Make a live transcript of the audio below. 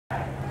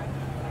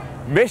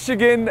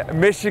Michigan,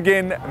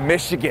 Michigan,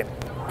 Michigan.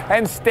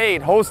 Penn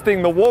State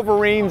hosting the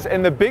Wolverines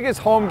in the biggest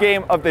home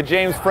game of the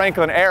James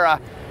Franklin era.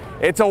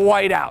 It's a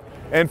whiteout.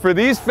 And for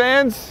these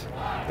fans,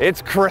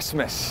 it's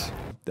Christmas.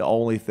 The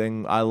only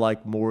thing I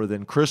like more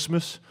than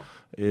Christmas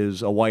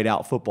is a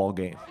whiteout football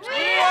game.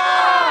 We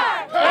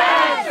are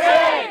Penn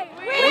State!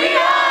 We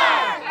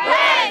are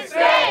Penn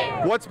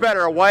State! What's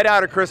better, a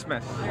whiteout or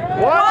Christmas?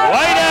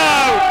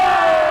 Whiteout!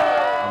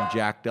 I'm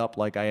jacked up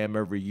like I am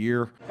every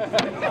year.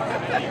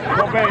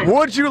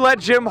 Would you let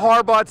Jim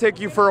Harbaugh take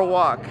you for a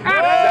walk?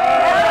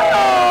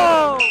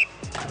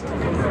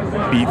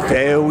 Be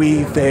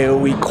very,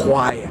 very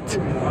quiet.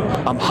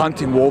 I'm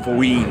hunting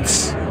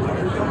Wolverines.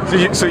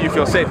 So you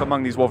feel safe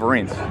among these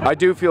Wolverines? I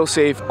do feel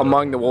safe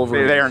among the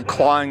Wolverines. They aren't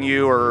clawing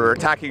you or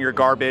attacking your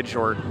garbage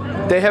or...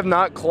 They have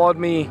not clawed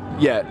me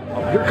yet.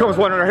 Here comes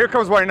one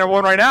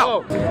right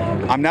now.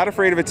 I'm not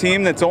afraid of a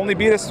team that's only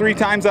beat us 3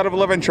 times out of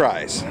 11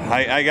 tries.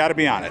 I gotta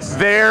be honest.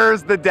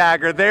 There's the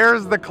dagger,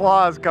 there's the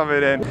claws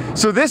coming in.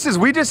 So this is,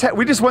 we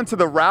just went to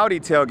the rowdy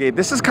tailgate.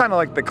 This is kind of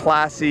like the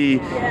classy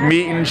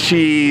meat and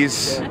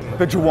cheese.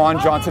 The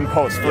Juwan Johnson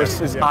Post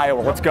versus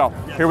Iowa. Let's go,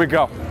 here we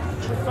go.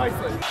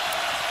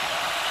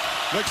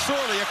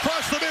 McSorley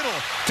across the middle,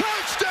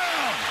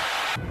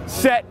 touchdown!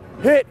 Set,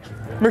 hit,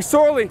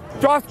 McSorley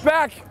drops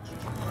back.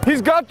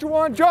 He's got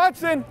Juwan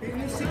Johnson.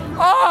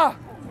 Ah!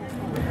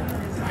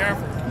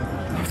 Careful.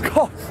 Let's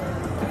go.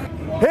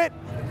 Hit.